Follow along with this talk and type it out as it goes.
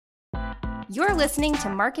You're listening to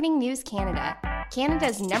Marketing News Canada,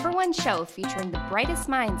 Canada's #1 show featuring the brightest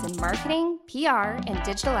minds in marketing, PR, and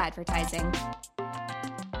digital advertising.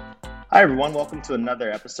 Hi everyone, welcome to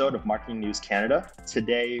another episode of Marketing News Canada.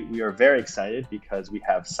 Today we are very excited because we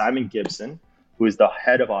have Simon Gibson, who is the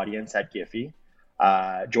head of audience at Giphy,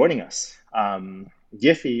 joining us.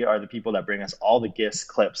 Giphy are the people that bring us all the GIFs,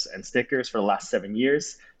 clips, and stickers for the last 7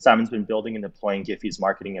 years. Simon's been building and deploying Giphy's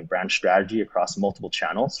marketing and brand strategy across multiple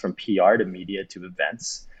channels, from PR to media to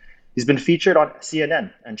events. He's been featured on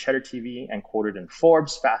CNN and Cheddar TV and quoted in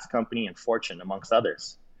Forbes, Fast Company, and Fortune, amongst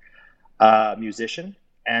others. A musician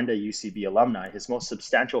and a UCB alumni, his most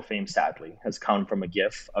substantial fame, sadly, has come from a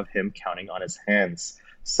GIF of him counting on his hands.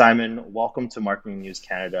 Simon, welcome to Marketing News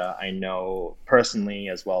Canada. I know personally,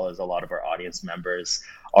 as well as a lot of our audience members,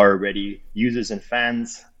 are already users and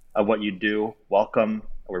fans of what you do. Welcome.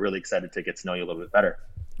 We're really excited to get to know you a little bit better.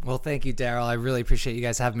 Well, thank you, Daryl. I really appreciate you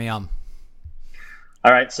guys having me on.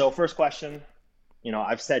 All right. So first question,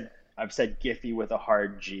 I've said Giphy with a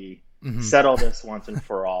hard G. Mm-hmm. Settle this once and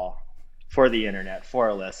for all for the internet, for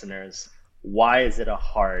our listeners. Why is it a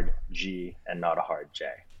hard G and not a hard J?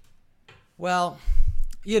 Well,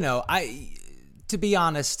 to be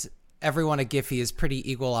honest, everyone at Giphy is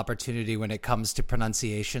pretty equal opportunity when it comes to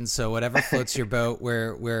pronunciation. So whatever floats your boat,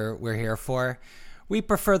 we're here for. We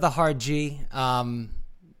prefer the hard G.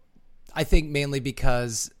 I think mainly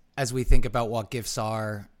because as we think about what GIFs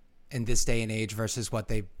are in this day and age versus what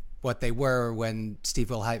they were when Steve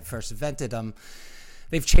Wilhite first invented them,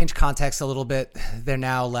 they've changed context a little bit. They're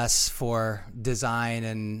now less for design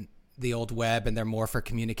and the old web, and they're more for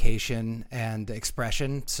communication and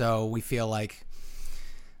expression. So we feel like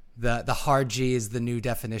the hard G is the new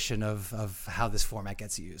definition of how this format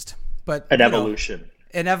gets used. But an evolution.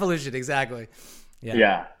 An evolution, exactly.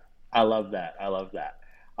 Yeah, I love that.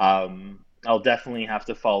 I'll definitely have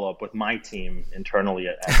to follow up with my team internally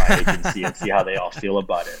at my agency and see how they all feel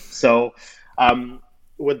about it. So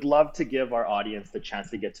would love to give our audience the chance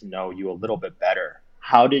to get to know you a little bit better.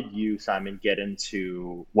 How did you, Simon, get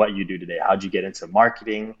into what you do today? How did you get into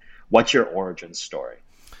marketing? What's your origin story?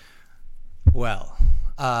 Well,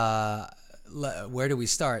 where do we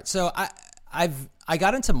start? So I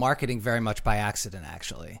got into marketing very much by accident,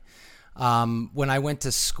 actually. When I went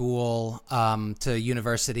to school, to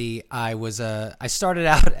university, I started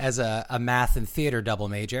out as a math and theater double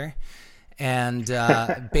major. And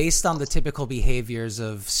based on the typical behaviors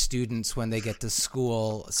of students when they get to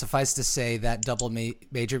school, suffice to say that double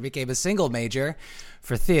major became a single major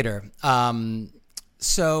for theater.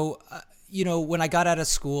 So when I got out of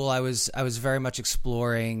school, I was very much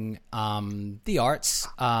exploring the arts.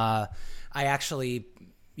 I actually,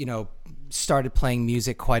 started playing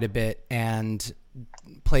music quite a bit and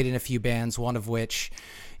played in a few bands, one of which,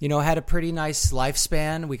 had a pretty nice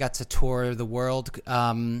lifespan. We got to tour the world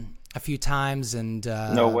a few times and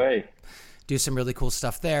no way, do some really cool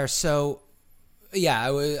stuff there. So yeah,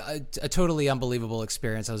 it was a totally unbelievable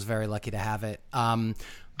experience. I was very lucky to have it.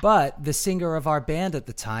 But the singer of our band at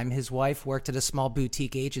the time, his wife worked at a small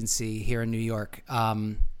boutique agency here in New York.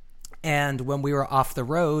 And when we were off the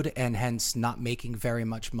road and hence not making very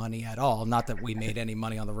much money at all, not that we made any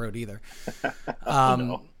money on the road either,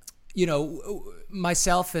 No.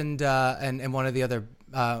 Myself and one of the other,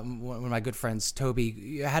 one of my good friends,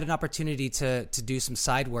 Toby, had an opportunity to do some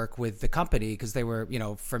side work with the company because they were,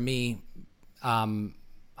 for me,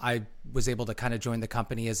 I was able to kind of join the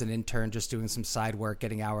company as an intern, just doing some side work,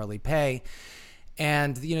 getting hourly pay.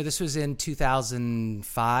 And, this was in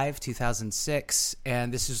 2005, 2006.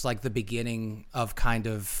 And this is like the beginning of kind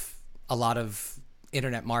of a lot of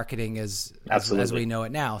internet marketing as we know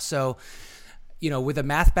it now. So, with a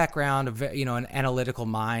math background, an analytical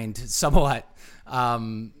mind somewhat,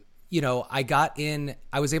 I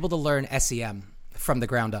was able to learn SEM from the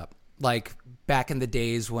ground up. Like back in the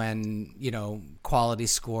days when, quality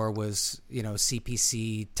score was,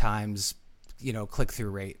 CPC times, click-through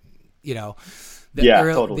rate,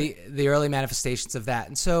 totally. The early manifestations of that.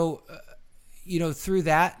 And so, through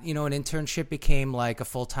that, an internship became like a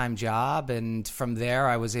full-time job. And from there,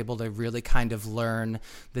 I was able to really kind of learn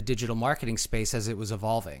the digital marketing space as it was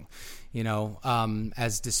evolving,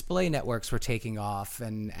 as display networks were taking off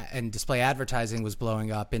and display advertising was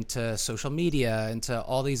blowing up into social media, into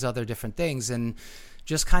all these other different things. And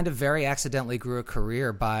just kind of very accidentally grew a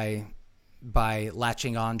career by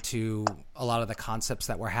latching on to a lot of the concepts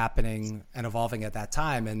that were happening and evolving at that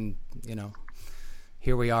time. And,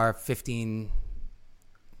 here we are 15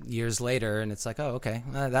 years later, and it's like, oh, okay,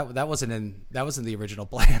 that wasn't in the original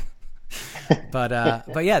plan. but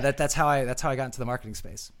yeah, that's how I got into the marketing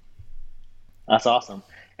space. That's awesome.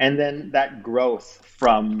 And then that growth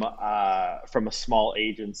from a small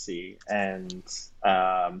agency and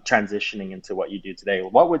transitioning into what you do today,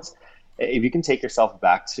 if you can take yourself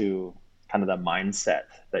back to kind of the mindset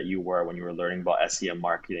that you were when you were learning about SEM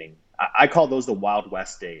marketing. I call those the Wild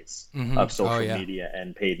West days of social media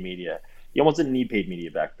and paid media. You almost didn't need paid media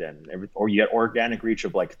back then, or you had organic reach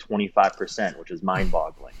of like 25%, which is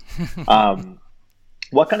mind-boggling.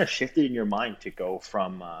 What kind of shifted in your mind to go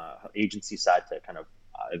from agency side to kind of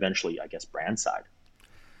eventually, I guess, brand side?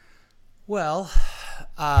 Well,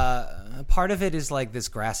 part of it is like this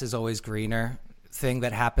grass is always greener thing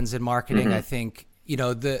that happens in marketing. I think,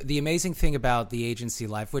 the amazing thing about the agency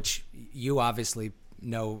life, which you obviously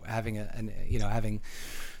know, having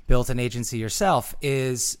built an agency yourself,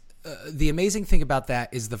 is the amazing thing about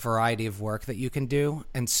that is the variety of work that you can do.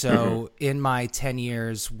 And so in my 10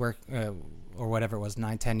 years work, or whatever it was,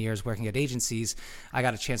 9-10 years working at agencies, I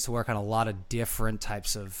got a chance to work on a lot of different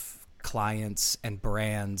types of clients and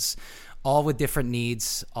brands, all with different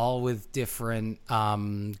needs, all with different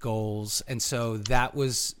goals. And so that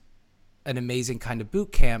was an amazing kind of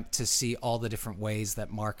boot camp to see all the different ways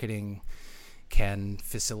that marketing can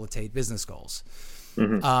facilitate business goals.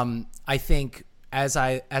 I think as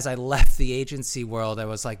I left the agency world, I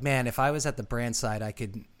was like, man, if I was at the brand side, I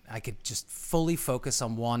could just fully focus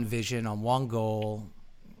on one vision, on one goal.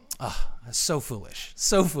 So foolish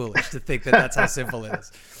to think that that's how simple it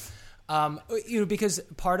is. Because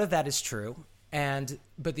part of that is true.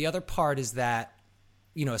 But the other part is that,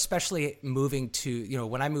 especially moving to,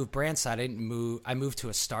 when I moved brand side, I moved to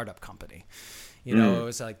a startup company. It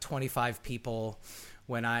was like 25 people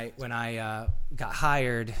when I got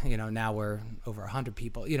hired. Now we're over 100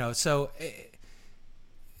 people. So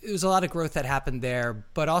it was a lot of growth that happened there,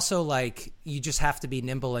 but also like you just have to be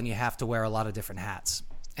nimble and you have to wear a lot of different hats.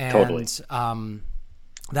 And totally.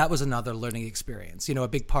 That was another learning experience. A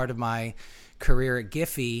big part of my career at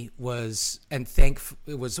Giphy was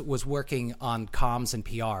working on comms and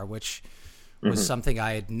PR, which was something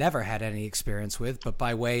I had never had any experience with, but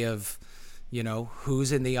by way of,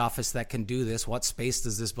 who's in the office that can do this? What space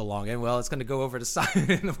does this belong in? Well, it's going to go over to Simon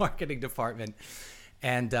in the marketing department.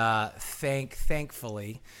 And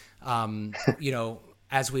thankfully,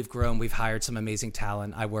 as we've grown, we've hired some amazing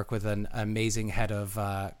talent. I work with an amazing head of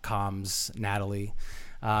comms, Natalie,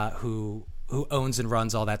 who owns and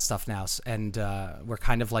runs all that stuff now. And we're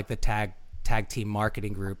kind of like the tag team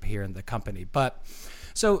marketing group here in the company. But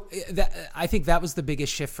so I think that was the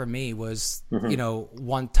biggest shift for me was,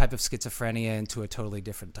 one type of schizophrenia into a totally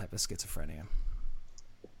different type of schizophrenia.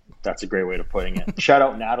 That's a great way of putting it. Shout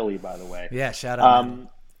out Natalie, by the way. Yeah, shout out.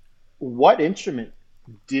 What instrument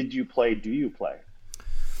do you play?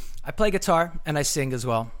 I play guitar and I sing as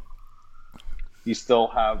well. You still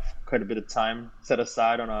have quite a bit of time set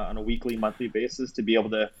aside on a weekly, monthly basis to be able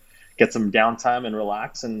to get some downtime and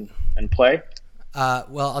relax and play?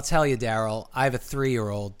 Well, I'll tell you, Daryl, I have a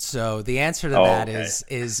 3-year-old, so the answer to that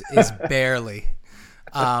is barely.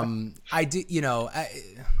 I do,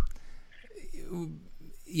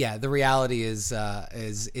 yeah, the reality is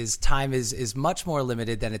time is much more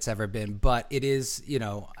limited than it's ever been, but it is,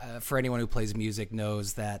 for anyone who plays music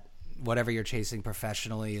knows that whatever you're chasing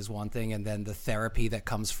professionally is one thing, and then the therapy that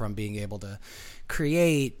comes from being able to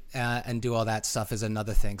create and do all that stuff is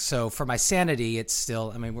another thing. So for my sanity, it's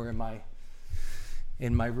still, we're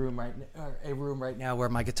in my room right now where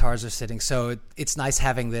my guitars are sitting. So it's nice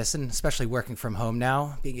having this, and especially working from home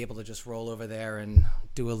now, being able to just roll over there and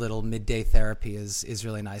do a little midday therapy is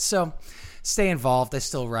really nice. So stay involved. I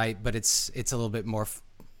still write, but it's a little bit more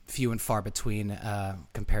few and far between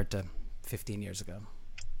compared to 15 years ago.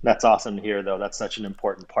 That's awesome to hear, though. That's such an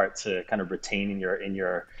important part to kind of retain in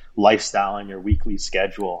your lifestyle and your weekly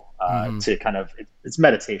schedule to kind of, it's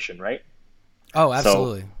meditation, right? Oh,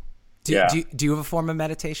 absolutely. So, do you have a form of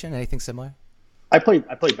meditation? Anything similar? I play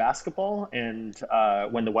basketball, and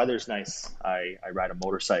when the weather's nice, I ride a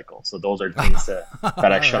motorcycle. So those are things that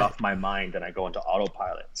I shut off my mind and I go into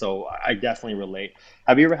autopilot. So I definitely relate.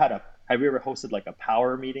 Have you ever hosted like a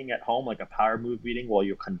power meeting at home, like a power move meeting, while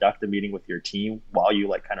you conduct a meeting with your team while you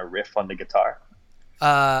like kind of riff on the guitar?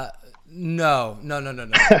 No.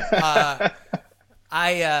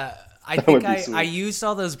 I think I used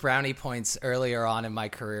all those brownie points earlier on in my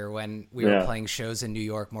career when we were playing shows in New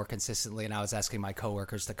York more consistently, and I was asking my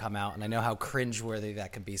coworkers to come out, and I know how cringeworthy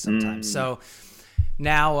that can be sometimes. So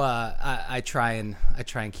now I try and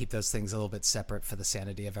keep those things a little bit separate for the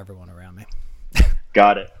sanity of everyone around me.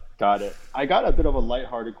 Got it. I got a bit of a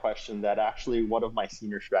lighthearted question that actually one of my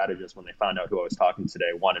senior strategists, when they found out who I was talking to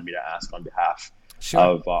today, wanted me to ask on behalf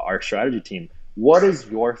of our strategy team. What is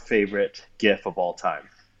your favorite GIF of all time?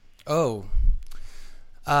 Oh,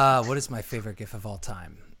 What is my favorite GIF of all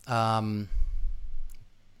time?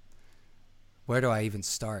 Where do I even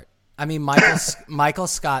start? I mean, Michael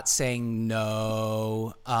Scott saying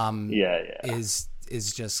no is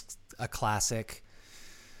just a classic.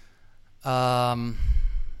 Yeah,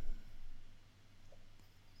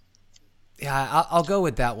 I'll go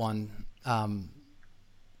with that one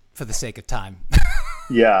for the sake of time.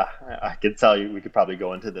 Yeah, I could tell you we could probably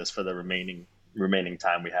go into this for the remaining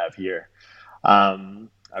time we have here. I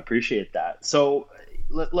appreciate that. So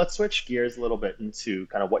let's switch gears a little bit into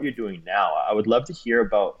kind of what you're doing now. I would love to hear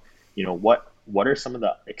about, what are some of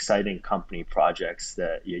the exciting company projects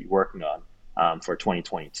that you're working on for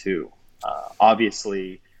 2022?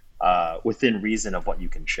 Obviously, within reason of what you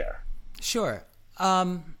can share. Sure.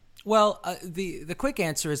 Well, the quick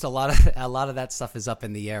answer is a lot of that stuff is up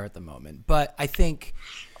in the air at the moment. But I think,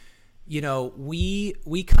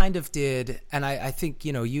 we kind of did, and I think,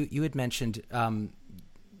 you had mentioned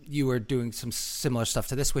you were doing some similar stuff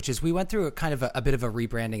to this, which is we went through a kind of a bit of a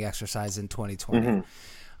rebranding exercise in 2020.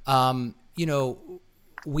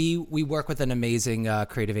 We work with an amazing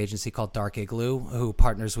creative agency called Dark Igloo, who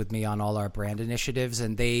partners with me on all our brand initiatives,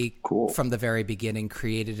 and they from the very beginning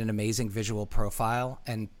created an amazing visual profile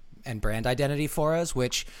and brand identity for us,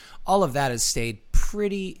 which all of that has stayed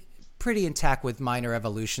pretty intact with minor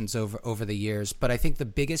evolutions over the years. But I think the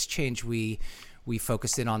biggest change we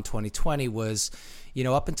focused in on 2020 was,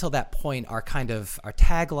 up until that point, our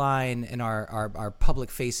tagline and our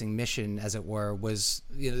public facing mission, as it were, was,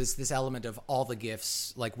 this element of all the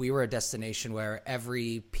GIFs. Like, we were a destination where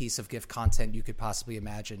every piece of GIF content you could possibly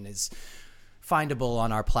imagine is findable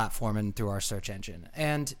on our platform and through our search engine.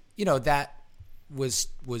 And, that was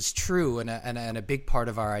true and a big part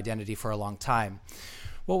of our identity for a long time.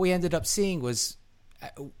 What we ended up seeing was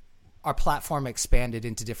our platform expanded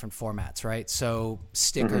into different formats, right? So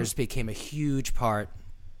stickers became a huge part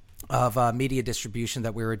of media distribution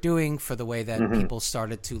that we were doing for the way that people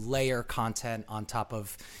started to layer content on top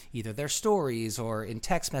of either their stories or in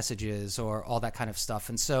text messages or all that kind of stuff.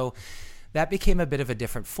 And so that became a bit of a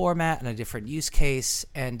different format and a different use case.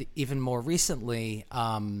 And even more recently,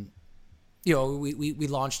 we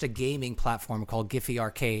launched a gaming platform called Giphy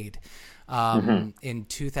Arcade in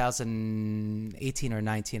 2018 or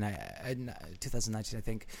 2019, I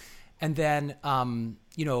think. And then,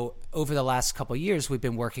 over the last couple of years, we've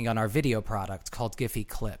been working on our video product called Giphy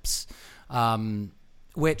Clips,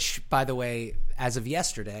 which, by the way, as of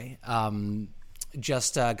yesterday,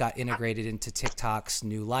 just got integrated into TikTok's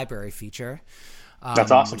new library feature. That's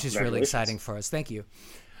awesome. Which is really exciting for us. Thank you.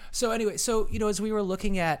 So anyway, as we were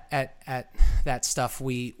looking at that stuff,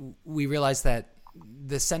 we realized that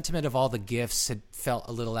the sentiment of all the GIFs had felt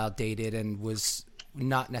a little outdated and was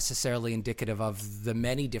not necessarily indicative of the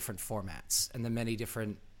many different formats and the many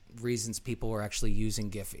different reasons people were actually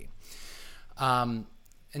using Giphy. And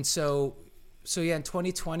so in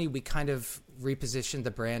 2020, we kind of repositioned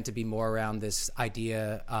the brand to be more around this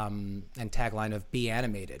idea and tagline of be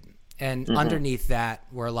animated. And underneath that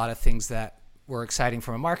were a lot of things that were exciting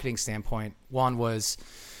from a marketing standpoint. One was,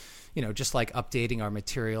 just like updating our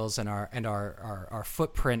materials and our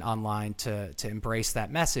footprint online to embrace that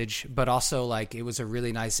message, but also like it was a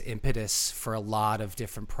really nice impetus for a lot of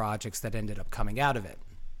different projects that ended up coming out of it.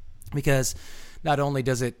 Because not only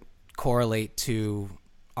does it correlate to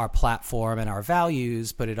our platform and our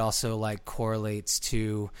values, but it also like correlates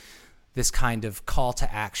to this kind of call to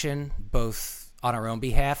action, both on our own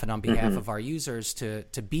behalf and on behalf of our users to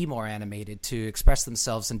be more animated, to express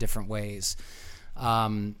themselves in different ways.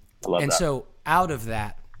 So out of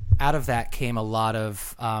that came a lot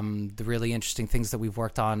of the really interesting things that we've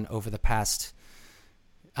worked on over the past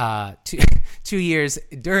 2 years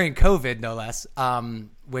during COVID, no less.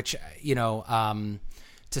 Which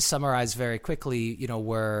to summarize very quickly,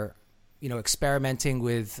 we're experimenting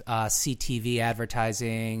with CTV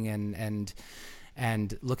advertising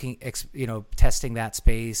and looking, testing that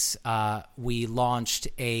space. We launched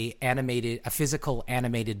a physical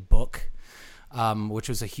animated book. Which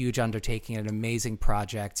was a huge undertaking, an amazing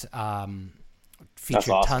project, featured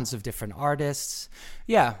awesome. Tons of different artists.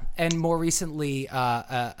 Yeah, and more recently,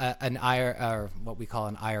 what we call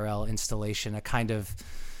an IRL installation, a kind of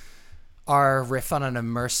our riff on an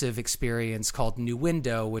immersive experience called New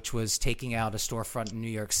Window, which was taking out a storefront in New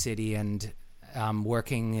York City and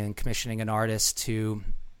working and commissioning an artist to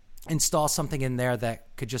install something in there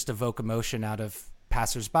that could just evoke emotion out of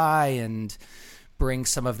passersby and bring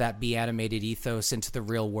some of that be animated ethos into the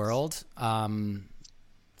real world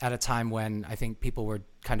at a time when I think people were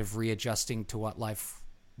kind of readjusting to what life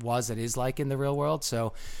was and is like in the real world.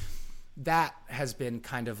 So that has been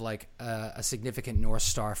kind of like a significant North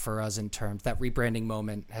Star for us in terms that rebranding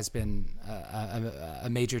moment has been a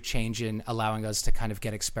major change in allowing us to kind of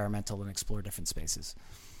get experimental and explore different spaces.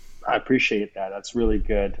 I appreciate that. That's really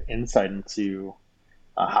good insight into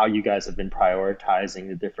how you guys have been prioritizing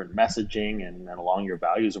the different messaging and along your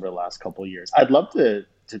values over the last couple of years. I'd love to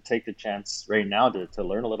take the chance right now to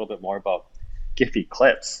learn a little bit more about Giphy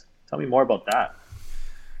Clips. Tell me more about that.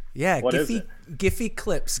 Yeah, what Giphy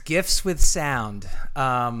Clips, GIFs with sound.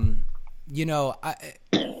 You know, right,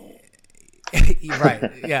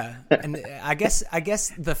 yeah. And I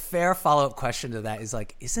guess the fair follow-up question to that is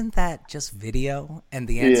like, isn't that just video? And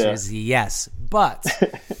the answer is yes. But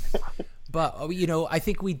you know, I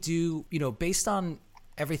think we do, you know, based on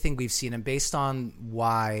everything we've seen and based on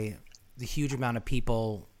why the huge amount of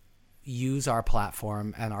people use our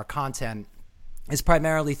platform and our content is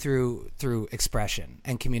primarily through expression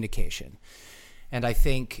and communication. And I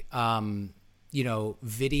think, you know,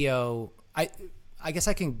 video, I guess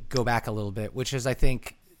I can go back a little bit, which is I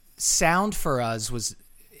think sound for us was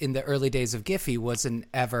in the early days of Giphy wasn't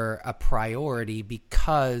ever a priority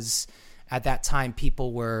because at that time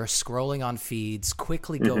people were scrolling on feeds,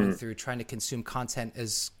 quickly going through, trying to consume content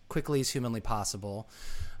as quickly as humanly possible.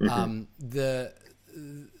 To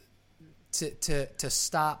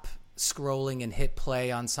stop scrolling and hit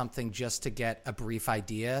play on something just to get a brief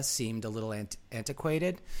idea seemed a little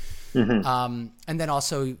antiquated. And then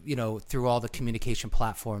also, you know, through all the communication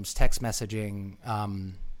platforms, text messaging,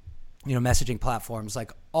 you know, messaging platforms,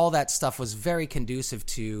 like all that stuff was very conducive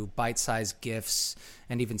to bite-sized GIFs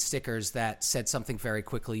and even stickers that said something very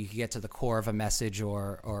quickly. You could get to the core of a message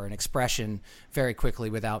or an expression very quickly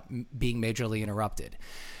without being majorly interrupted.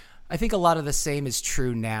 I think a lot of the same is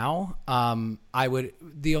true now.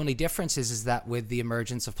 The only difference is that with the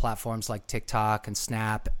emergence of platforms like TikTok and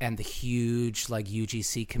Snap and the huge like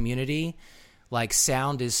UGC community, like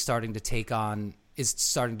sound is starting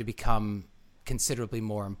to become considerably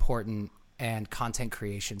more important, and content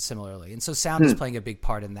creation similarly. And so sound is playing a big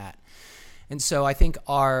part in that. And so I think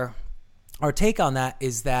our take on that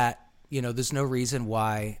is that, you know, there's no reason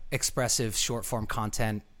why expressive short form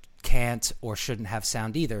content can't or shouldn't have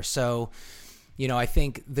sound either. So, you know, I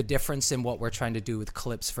think the difference in what we're trying to do with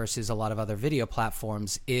Clips versus a lot of other video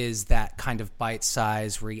platforms is that kind of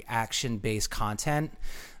bite-sized reaction-based content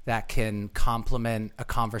that can complement a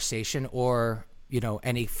conversation or, you know,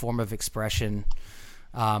 any form of expression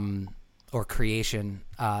or creation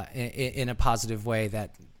in a positive way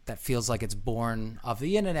that feels like it's born of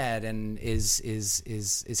the internet and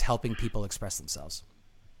is helping people express themselves.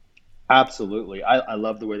 Absolutely. I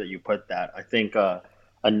love the way that you put that. I think a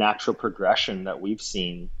natural progression that we've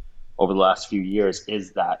seen over the last few years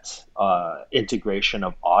is that integration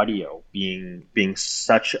of audio being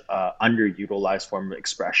such an underutilized form of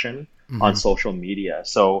expression on social media.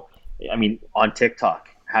 So, I mean, on TikTok,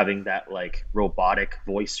 having that like robotic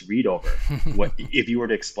voice read over, what if you were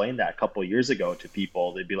to explain that a couple of years ago to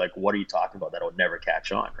people, they'd be like, what are you talking about? That would never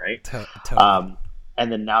catch on, right? Totally.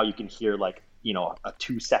 And then now you can hear like, you know, a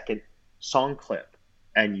 2-second song clip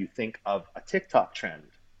and you think of a TikTok trend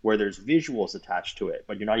where there's visuals attached to it,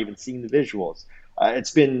 but you're not even seeing the visuals.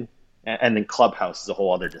 It's been, and then Clubhouse is a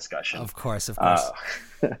whole other discussion. Of course.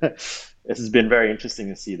 This has been very interesting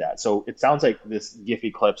to see that. So it sounds like this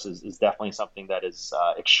Giphy Clips is definitely something that is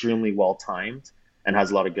extremely well timed and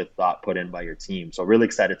has a lot of good thought put in by your team. So really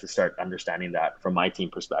excited to start understanding that from my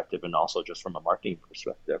team perspective and also just from a marketing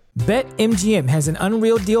perspective. BetMGM has an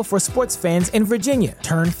unreal deal for sports fans in Virginia.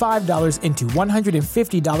 Turn $5 into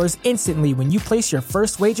 $150 instantly when you place your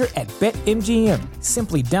first wager at BetMGM.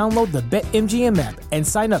 Simply download the BetMGM app and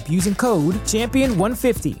sign up using code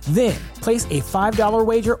Champion150. Then place a $5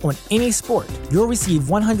 wager on any sport. You'll receive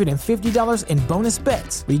 $150 in bonus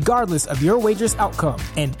bets, regardless of your wager's outcome.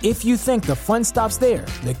 And if you think the fun stops there,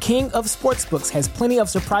 the king of sportsbooks has plenty of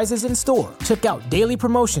surprises in store. Check out daily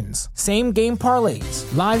promotions, same game parlays,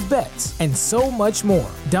 live bets, and so much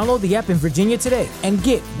more. Download the app in Virginia today and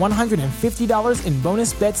get $150 in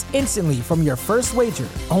bonus bets instantly from your first wager.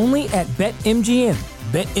 Only at BetMGM.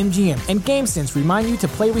 BetMGM and GameSense remind you to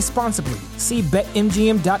play responsibly. See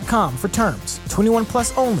BetMGM.com for terms. 21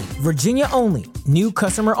 plus only. Virginia only. New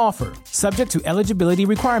customer offer. Subject to eligibility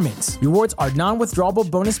requirements. Rewards are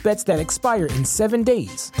non-withdrawable bonus bets that expire in 7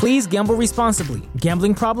 days. Please gamble responsibly.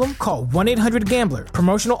 Gambling problem? Call 1-800-GAMBLER.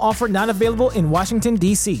 Promotional offer not available in Washington,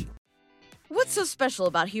 D.C. What's so special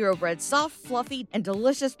about Hero Bread's soft, fluffy, and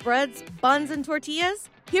delicious breads, buns, and tortillas?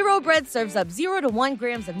 Hero Bread serves up 0 to 1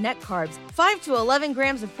 grams of net carbs, 5 to 11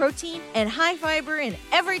 grams of protein, and high fiber in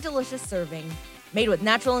every delicious serving. Made with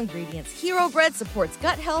natural ingredients, Hero Bread supports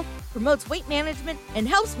gut health, promotes weight management, and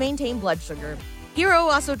helps maintain blood sugar. Hero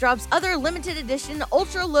also drops other limited edition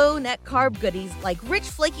ultra-low net carb goodies like rich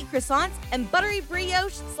flaky croissants and buttery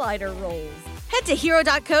brioche slider rolls. Head to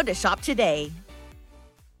hero.co to shop today.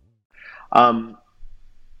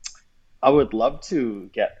 I would love to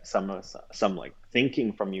get some like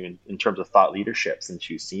thinking from you in terms of thought leadership, since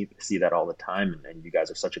you see that all the time, and you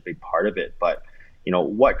guys are such a big part of it. But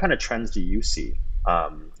what kind of trends do you see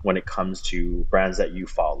when it comes to brands that you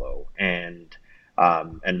follow and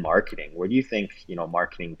marketing? Where do you think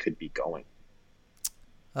marketing could be going?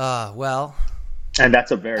 Well, and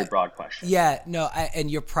that's a very broad question. Yeah, no,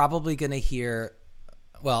 and you're probably going to hear.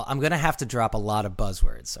 Well, I'm going to have to drop a lot of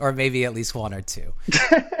buzzwords, or maybe at least one or two.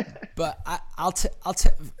 But I'll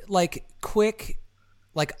like quick,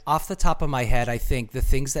 like off the top of my head, I think the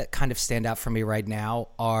things that kind of stand out for me right now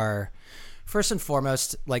are, first and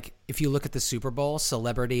foremost, like if you look at the Super Bowl,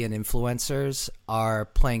 celebrity and influencers are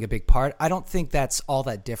playing a big part. I don't think that's all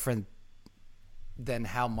that different than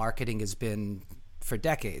how marketing has been for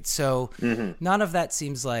decades. So none of that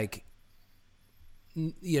seems like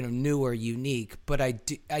new or unique, but I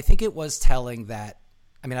think it was telling that,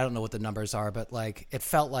 I mean, I don't know what the numbers are, but like it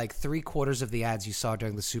felt like 3/4 of the ads you saw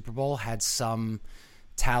during the Super Bowl had some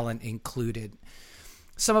talent included,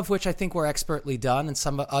 some of which I think were expertly done, and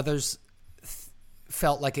some others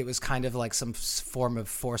felt like it was kind of like some form of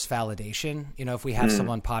forced validation. If we have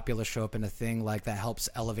someone popular show up in a thing, like that helps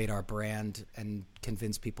elevate our brand and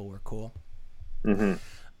convince people we're cool.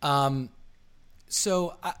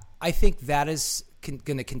 So I think that is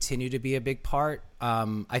going to continue to be a big part.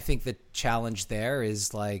 I think the challenge there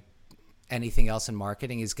is, like anything else in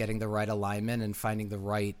marketing, is getting the right alignment and finding the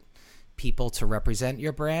right people to represent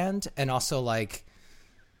your brand, and also like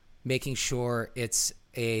making sure it's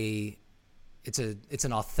an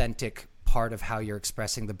authentic part of how you're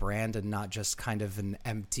expressing the brand, and not just kind of an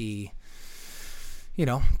empty,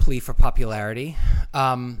 plea for popularity.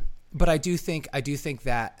 But I do think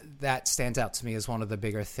that stands out to me as one of the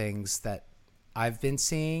bigger things that I've been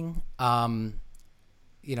seeing. Buzzword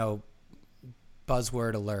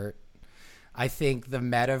alert. I think the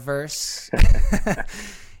metaverse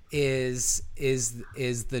is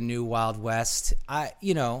the new Wild West.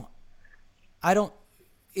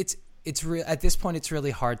 It's real at this point. It's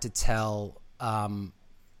really hard to tell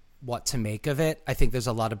what to make of it. I think there's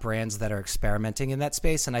a lot of brands that are experimenting in that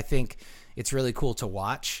space, and I think it's really cool to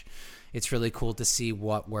watch. It's really cool to see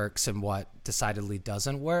what works and what decidedly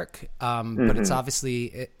doesn't work. But it's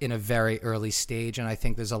obviously in a very early stage, and I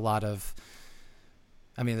think there's a lot of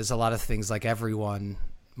things, like everyone,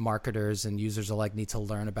 marketers and users alike, need to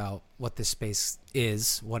learn about what this space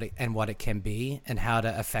is, what it can be, and how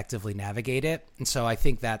to effectively navigate it. And so I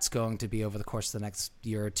think that's going to be, over the course of the next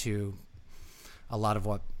year or two, a lot of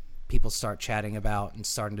what people start chatting about and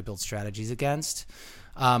starting to build strategies against.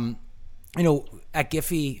 At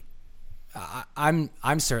Giphy,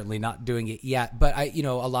 I'm certainly not doing it yet, but a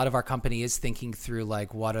lot of our company is thinking through,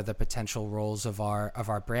 like, what are the potential roles of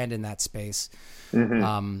our brand in that space.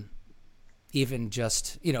 Even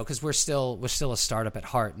just, because we're still a startup at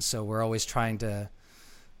heart. And so we're always trying to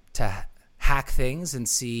hack things and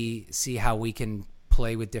see how we can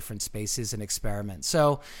play with different spaces and experiment.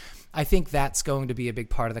 So I think that's going to be a big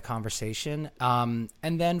part of the conversation. And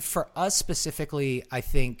then for us specifically, I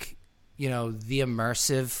think, the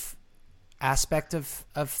immersive aspect of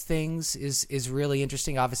things is really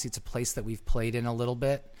interesting. Obviously, it's a place that we've played in a little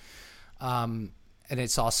bit. And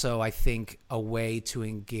it's also, I think, a way to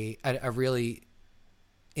engage, a really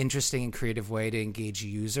interesting and creative way to engage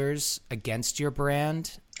users against your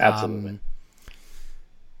brand. Absolutely.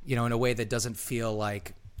 In a way that doesn't feel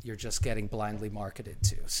like you're just getting blindly marketed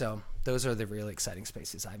to. So those are the really exciting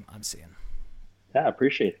spaces I'm seeing. Yeah, I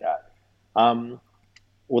appreciate that.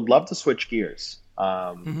 Would love to switch gears.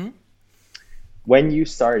 When you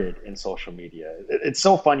started in social media, it's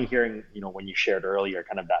so funny hearing, when you shared earlier,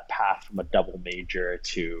 kind of that path from a double major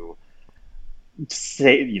to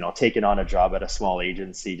taking on a job at a small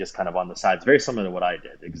agency, just kind of on the side. It's very similar to what I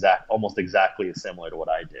did, almost exactly similar to what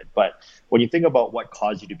I did. But when you think about what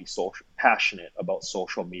caused you to be so passionate about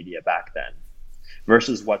social media back then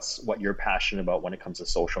versus what you're passionate about when it comes to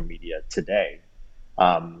social media today,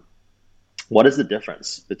 what is the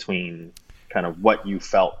difference between kind of what you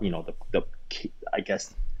felt, I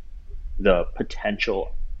guess the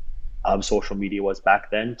potential of social media was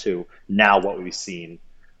back then to now what we've seen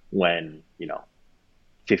when,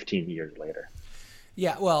 15 years later?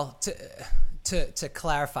 Yeah, well, to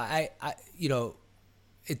clarify, I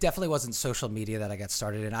it definitely wasn't social media that I got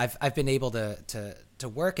started in. I've been able to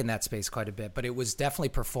work in that space quite a bit, but it was definitely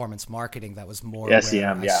performance marketing that was more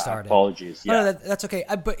SEM. where I started. Apologies. Yeah, no, that's okay.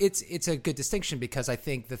 But it's a good distinction, because I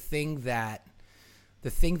think the thing that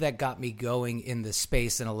got me going in this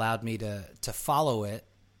space and allowed me to follow it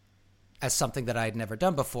as something that I had never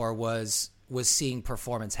done before was seeing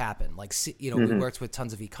performance happen. Like, we worked with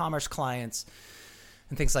tons of e-commerce clients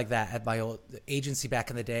and things like that at my old agency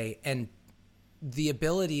back in the day, and the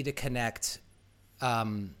ability to connect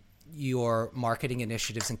your marketing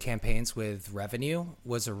initiatives and campaigns with revenue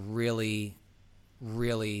was a really,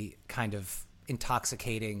 really kind of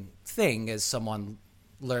intoxicating thing as someone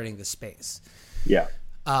learning the space. Yeah.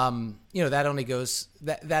 That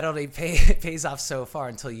only pays off so far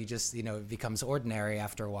until you just, it becomes ordinary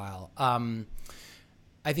after a while.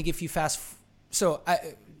 I think if you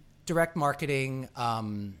direct marketing,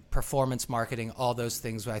 performance marketing, all those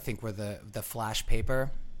things I think were the flash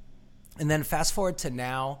paper. And then fast forward to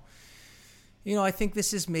now, I think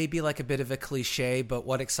this is maybe like a bit of a cliche, but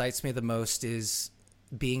what excites me the most is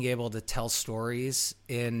being able to tell stories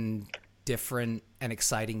in different and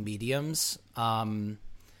exciting mediums. I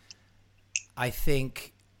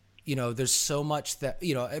think, there's so much that,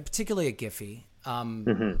 particularly at Giphy,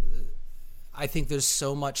 I think there's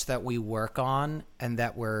so much that we work on and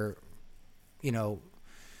that we're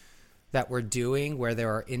doing where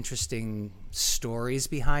there are interesting stories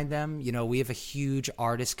behind them. We have a huge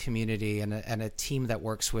artist community and a team that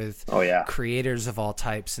works with creators of all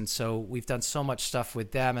types. And so we've done so much stuff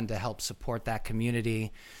with them and to help support that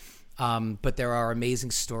community. But there are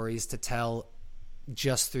amazing stories to tell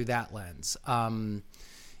just through that lens.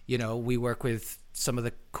 We work with some of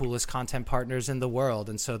the coolest content partners in the world.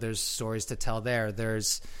 And so there's stories to tell there.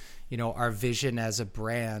 There's, our vision as a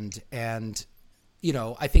brand. And,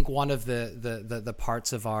 I think one of the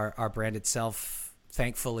parts of our brand itself,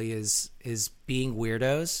 thankfully, is being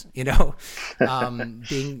weirdos,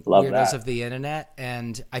 being weirdos of the internet.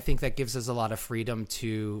 And I think that gives us a lot of freedom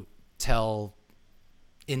to tell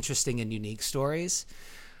interesting and unique stories.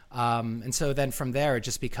 And so then from there, it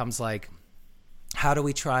just becomes like, how do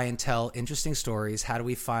we try and tell interesting stories? How do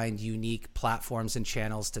we find unique platforms and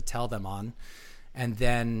channels to tell them on? And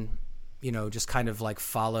then, just kind of like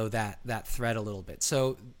follow that thread a little bit.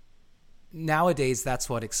 So nowadays, that's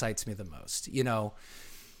what excites me the most.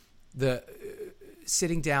 The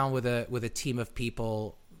sitting down with a team of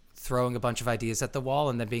people, throwing a bunch of ideas at the wall,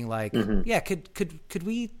 and then being like, yeah, could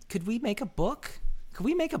we make a book? Could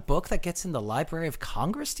we make a book that gets in the Library of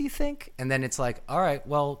Congress, do you think? And then it's like, all right,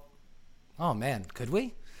 well, oh man, could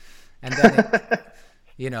we? And then,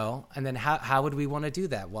 and then how would we want to do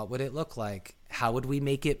that? What would it look like? How would we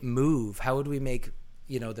make it move? How would we make,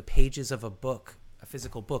 the pages of a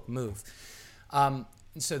physical book move?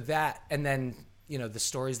 So that, and then, the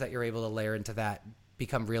stories that you're able to layer into that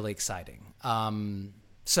become really exciting.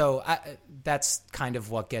 So that's kind of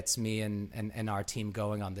what gets me and our team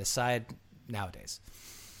going on this side nowadays.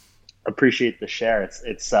 Appreciate the share.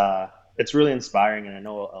 It's really inspiring, and I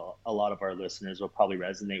know a lot of our listeners will probably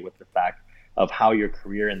resonate with the fact of how your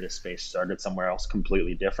career in this space started somewhere else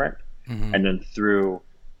completely different, and then through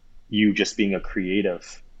you just being a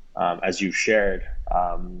creative, as you shared,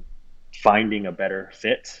 finding a better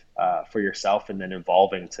fit for yourself, and then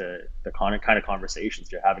evolving to the kind of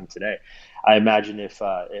conversations you're having today. I imagine if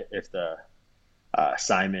the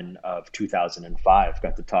Simon of 2005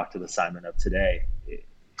 got to talk to the Simon of today,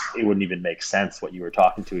 it wouldn't even make sense what you were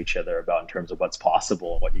talking to each other about in terms of what's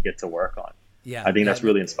possible and what you get to work on. Yeah, I think that's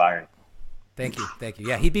really inspiring. Thank you.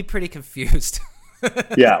 Yeah, he'd be pretty confused.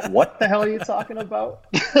 Yeah, what the hell are you talking about?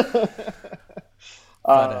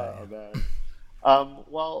 Man.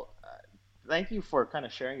 Thank you for kind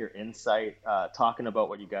of sharing your insight, talking about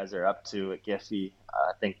what you guys are up to at Giphy.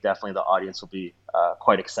 I think definitely the audience will be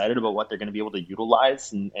quite excited about what they're going to be able to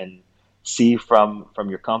utilize and see from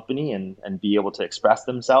your company and be able to express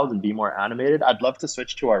themselves and be more animated. I'd love to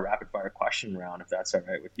switch to our rapid fire question round, if that's all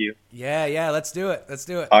right with you. Yeah, let's do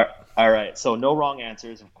it. All right. So no wrong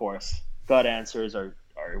answers, of course. Gut answers are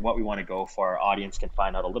what we want to go for. Our audience can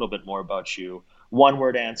find out a little bit more about you. One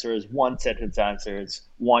word answers, one sentence answers,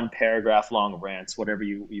 one paragraph long rants, whatever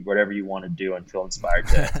you want to do and feel inspired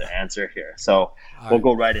to answer here. So we'll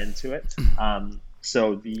go right into it.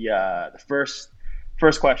 So the first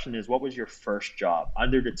question is, what was your first job?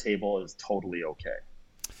 Under the table is totally okay.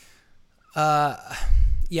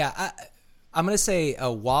 I'm going to say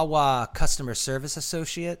a Wawa customer service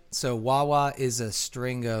associate. So Wawa is a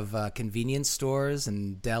string of convenience stores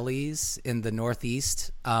and delis in the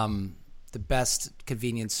Northeast. The best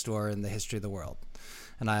convenience store in the history of the world.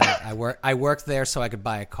 And I worked there so I could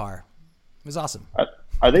buy a car. It was awesome.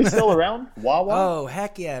 Are they still around? Wawa? Oh,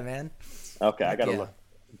 heck yeah, man. Okay, I gotta look.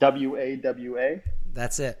 WAWA?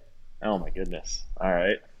 That's it. Oh my goodness. All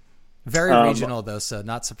right. Very regional though, so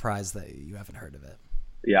not surprised that you haven't heard of it.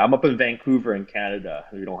 Yeah, I'm up in Vancouver in Canada.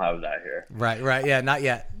 We don't have that here. Right. Yeah, not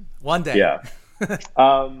yet. One day. Yeah.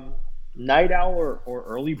 Night owl or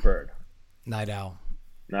early bird? Night owl.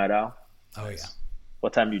 Night owl? Oh yeah.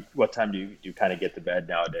 What time do you kind of get to bed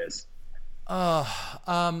nowadays?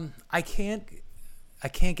 I can't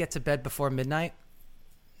get to bed before midnight,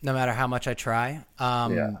 no matter how much I try.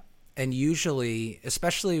 And usually,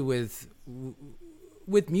 especially with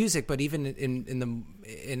music, but even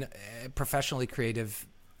in professionally creative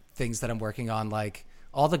things that I'm working on, like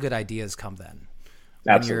all the good ideas come then.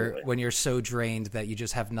 Absolutely. When you're so drained that you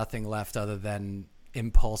just have nothing left other than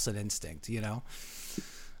impulse and instinct, you know?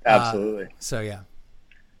 Absolutely. So yeah.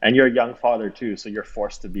 And you're a young father too, so you're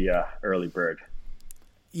forced to be a early bird.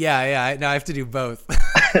 Yeah. No, I have to do both.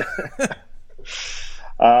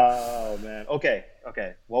 Oh man. Okay.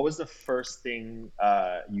 What was the first thing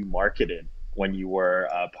you marketed when you were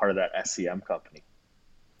part of that SCM company?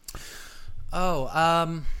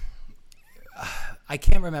 I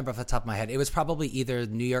can't remember off the top of my head. It was probably either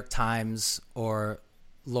New York Times or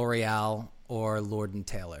L'Oreal or Lord &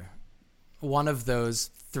 Taylor. One of those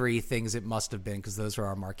three things it must have been, because those were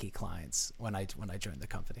our marquee clients when I joined the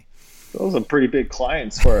company. Those are pretty big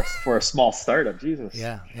clients for a small startup. Jesus.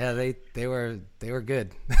 Yeah, they were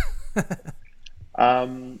good.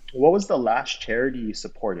 What was the last charity you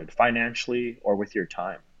supported, financially or with your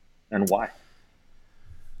time, and why?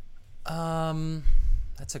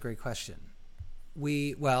 That's a great question.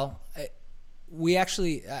 We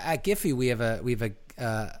actually at Giphy we have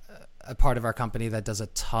a part of our company that does a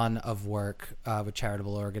ton of work with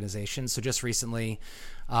charitable organizations. So just recently,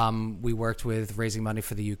 we worked with raising money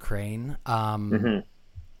for the Ukraine. Awesome.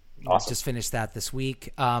 Just finished that this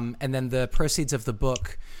week. And then the proceeds of the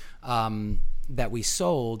book that we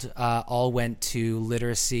sold all went to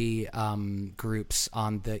literacy groups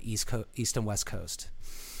on the East and West Coast.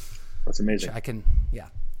 That's amazing.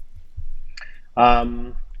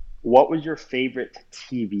 What was your favorite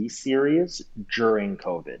TV series during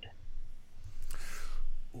COVID?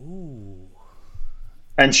 Ooh.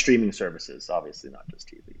 And streaming services, obviously, not just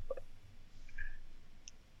TV. But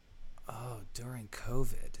during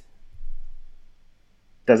COVID.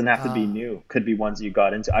 Doesn't have to be new. Could be ones you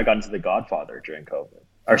got into. I got into The Godfather during COVID.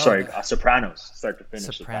 Sopranos, start to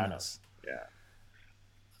finish. Sopranos. Yeah.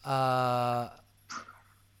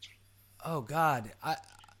 Oh God.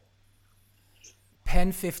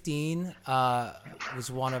 Pen 15 was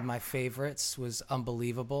one of my favorites. Was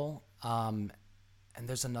unbelievable. And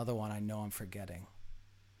there's another one I know I'm forgetting.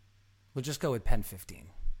 We'll just go with Pen 15.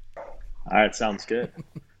 All right, sounds good.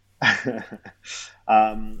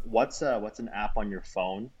 What's an app on your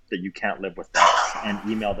phone that you can't live without, and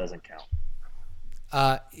email doesn't count?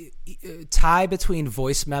 Tie between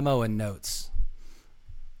voice memo and notes.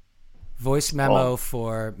 Voice memo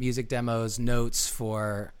for music demos, notes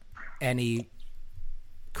for any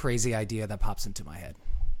crazy idea that pops into my head.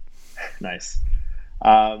 Nice.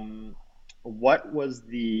 What was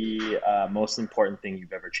the most important thing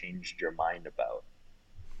you've ever changed your mind about?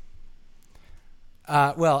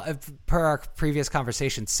 Per our previous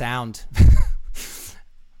conversation, sound.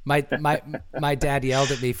 my dad yelled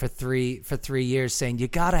at me for 3 years saying, "You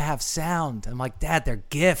gotta have sound." I'm like, "Dad, they're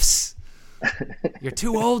gifts. You're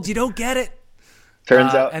too old. You don't get it."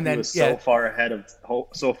 Turns out he was so far ahead of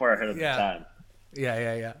the time.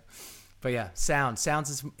 Yeah. But yeah, sounds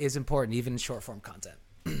is important, even in short form content.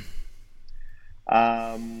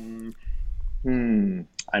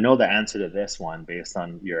 I know the answer to this one based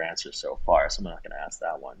on your answer so far, so I'm not going to ask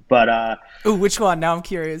that one. But which one? Now I'm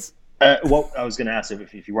curious. Well, I was going to ask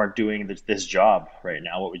if you weren't doing this job right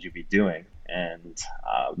now, what would you be doing? And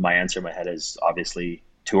my answer in my head is obviously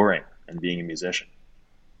touring and being a musician.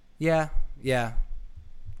 Yeah,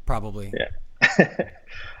 probably. Yeah.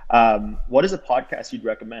 What is a podcast you'd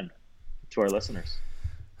recommend to our listeners?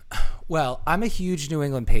 Well, I'm a huge New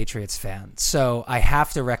England Patriots fan, so I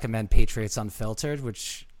have to recommend Patriots Unfiltered,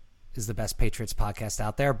 which is the best Patriots podcast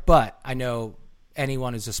out there. But I know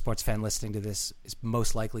anyone who's a sports fan listening to this is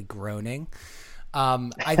most likely groaning.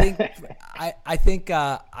 I think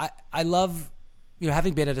I love,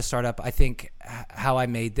 having been at a startup. I think How I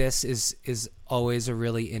Made This is always a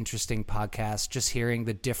really interesting podcast. Just hearing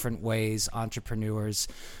the different ways entrepreneurs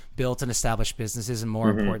built and established businesses, and more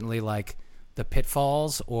importantly, like the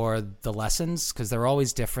pitfalls or the lessons, because they're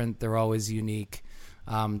always different. They're always unique.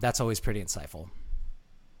 That's always pretty insightful.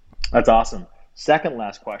 That's awesome. Second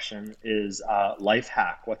last question is life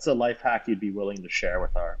hack. What's a life hack you'd be willing to share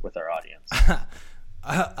with our audience?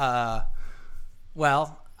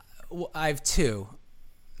 Well, I have two.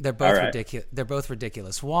 They're both ridiculous. They're both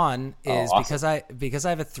ridiculous. One is awesome. because I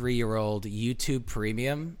have a 3-year-old. YouTube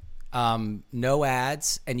Premium, no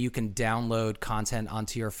ads, and you can download content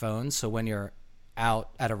onto your phone. So when you're out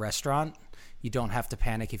at a restaurant, you don't have to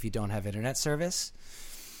panic if you don't have internet service.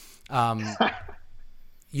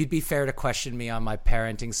 You'd be fair to question me on my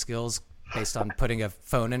parenting skills based on putting a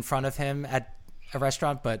phone in front of him at a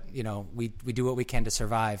restaurant, but we do what we can to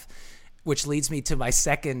survive. Which leads me to my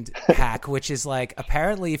second hack, which is like,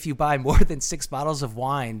 apparently if you buy more than 6 bottles of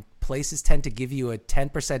wine, places tend to give you a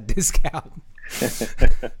 10% discount.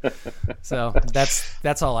 So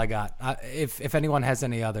that's all I got. If anyone has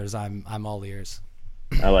any others, I'm all ears.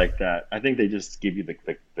 I like that. I think they just give you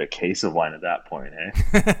the case of wine at that point,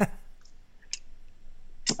 eh?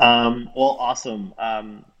 Well, awesome.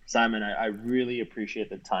 Simon, I really appreciate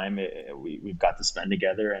the time we've got to spend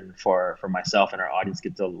together, and for myself and our audience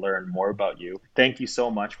get to learn more about you. Thank you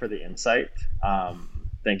so much for the insight.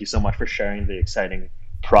 Thank you so much for sharing the exciting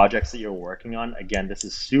projects that you're working on. Again, this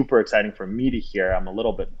is super exciting for me to hear. I'm a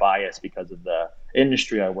little bit biased because of the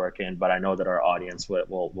industry I work in, but I know that our audience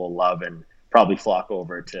will love and probably flock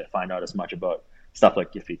over to find out as much about stuff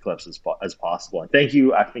like Giphy Clips as possible. And thank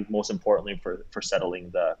you, I think, most importantly, for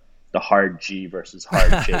settling the hard G versus hard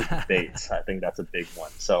J debates. I think that's a big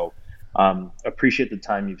one. So appreciate the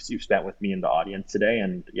time you've spent with me and the audience today.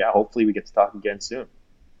 And yeah, hopefully we get to talk again soon.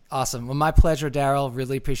 Awesome. Well, my pleasure, Daryl.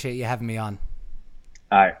 Really appreciate you having me on.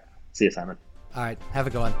 All right. See you, Simon. All right. Have a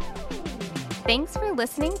good one. Thanks for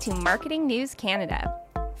listening to Marketing News Canada.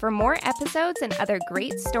 For more episodes and other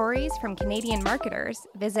great stories from Canadian marketers,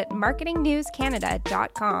 visit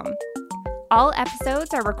marketingnewscanada.com. All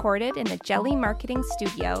episodes are recorded in the Jelly Marketing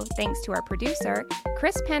Studio thanks to our producer,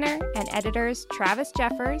 Chris Penner, and editors Travis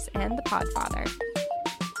Jeffers and The Podfather.